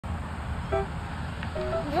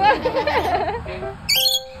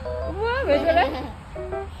뭐야? 왜 저래?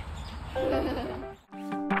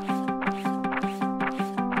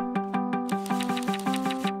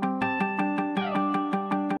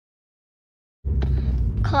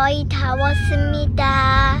 거의 다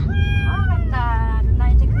왔습니다. 간다. 루나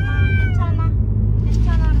이제 그만. 괜찮아.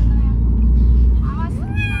 괜찮아, 루나야. 다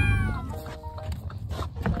왔습니다.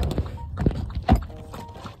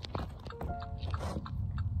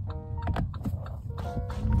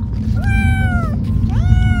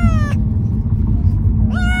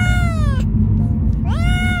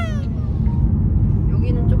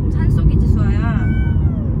 여기는 조금 산속이지, 수아야.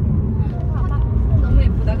 봐봐. 너무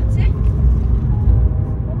예쁘다, 그치?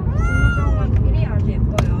 동물병원 길이 아주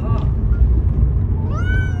예뻐요.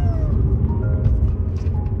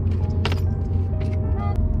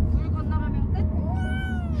 물 건너가면 끝?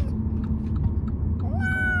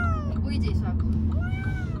 보이지, 수아?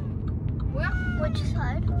 뭐야? Which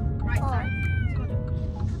side? Right side. 찍어줘.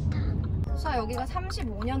 수아, 여기가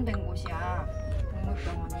 35년 된 곳이야.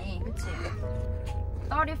 동물병원이. 그치?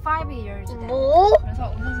 35 years 된. 뭐?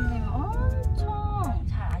 그래서 의사 선생님은 엄청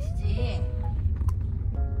잘 아시지?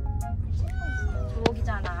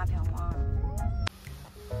 저기잖아, 병원.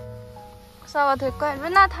 국사가 될 거야.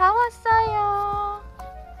 루나 다 왔어요.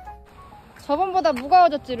 저번보다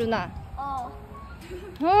무거워졌지, 루나?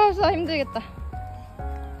 수아 힘들겠다.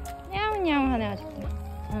 냠냠 하네, 아직도.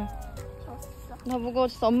 응. 졌어. 너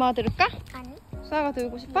무거워졌어. 엄마가 들을까? 아니. 수아가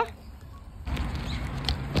들고 싶어?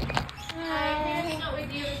 Hi, not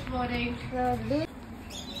with you this morning. Lovely.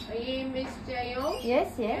 Are you Miss J.O.?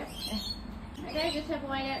 Yes, yes. Okay, just have a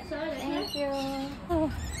wait outside, okay? Thank you.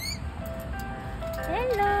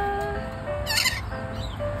 Hello.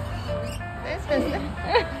 됐어.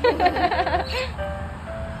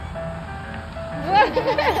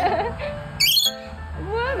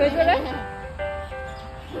 뭐야? 왜 저래?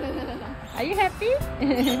 Are you happy?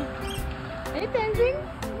 Are you dancing?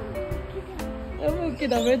 너무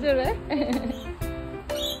웃기다. 왜 저래?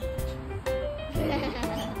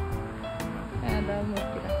 아, 너무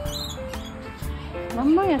웃기다.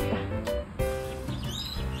 멍멍이었다.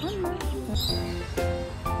 엄마.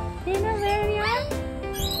 디나, where are you?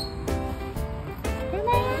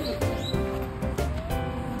 디나야?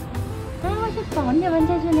 하고 싶어. 언니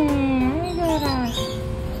만져주네. 아이, 좋아라.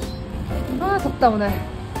 아, 덥다, 오늘.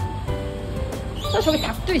 저기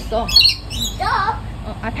닭도 있어. 진짜?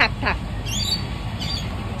 닭.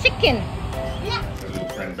 치킨.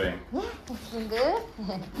 Friend good.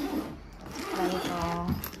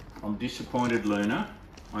 I'm disappointed, Luna.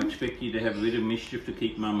 I expect you to have a bit of mischief to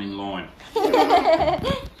keep Mum in line.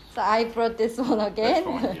 So I brought this one again.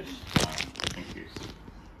 That's fine, yes. Thank you.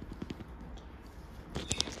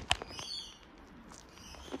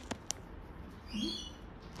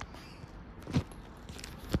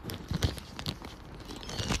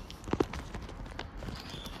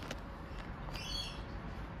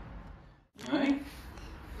 Hey?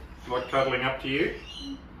 Like cuddling up to you?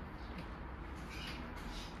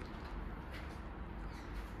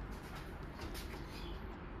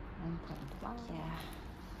 Yeah.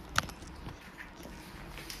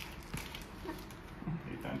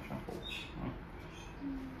 You don't chuckle.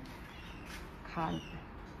 Can't.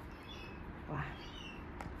 Wow.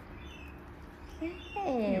 You're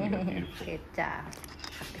Hey. beautiful. Good job.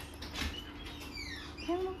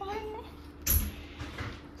 잘 먹어봤네.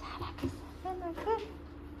 잘하겠어. 하나 끝.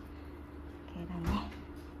 계란에.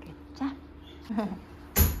 Good job.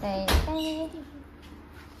 네.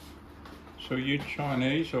 So you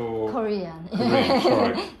Chinese or Korean. Korean?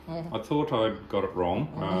 Sorry, Yeah. I thought I got it wrong.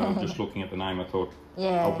 Just looking at the name, I thought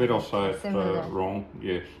Yeah. I'll bet I'll say it Similar. wrong.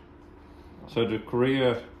 Yes. So do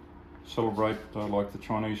Korea celebrate like the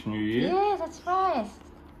Chinese New Year? Yeah, that's right.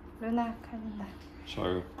 Luna calendar.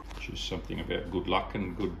 So just something about good luck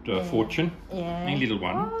and good fortune. Yeah. Hey, little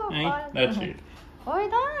one. Oh, Hey, oh. that's it. All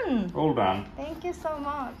done. All done. Thank you so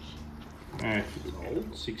much.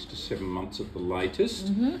 Old, 6 to 7 months at the latest.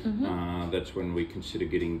 That's when we consider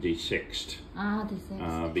getting desexed. This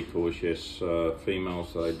is. Because yes,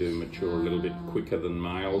 females, they do mature a little bit quicker than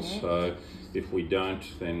males. Yeah. So if we don't,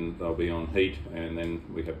 then they'll be on heat, and then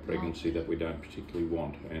we have pregnancy that we don't particularly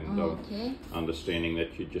want. And Okay. understanding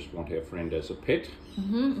that you just want our friend as a pet,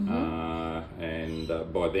 and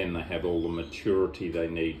by then they have all the maturity they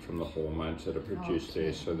need from the hormones that are produced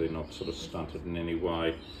there, so they're not sort of stunted in any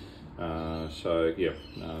way. So yeah,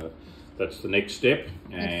 that's the next step,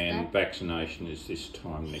 and step. vaccination is this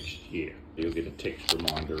time next year. You'll get a text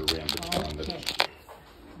reminder around the time that it's...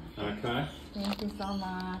 Okay? Thank you so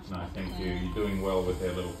much. No, thank you. You're doing well with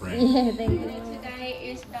our little friend. Yeah, thank you. Today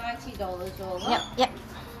is $90 all Yep, up. yep.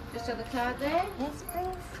 Just of the card there. Yes,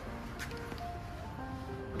 please.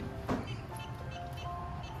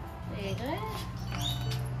 There you go.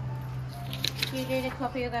 Do you need a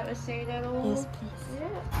copy of that receipt at all? Yes, please.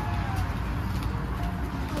 Yeah.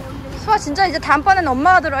 수아 진짜 이제 다음번에는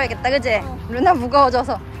엄마가 들어야겠다, 그지? 루나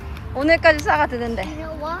무거워져서 오늘까지 싸가 드는데. You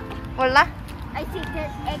know what? 몰라? I think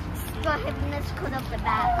there's extra happiness because of the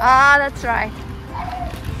bag. 아, that's right.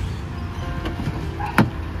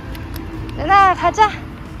 루나 가자.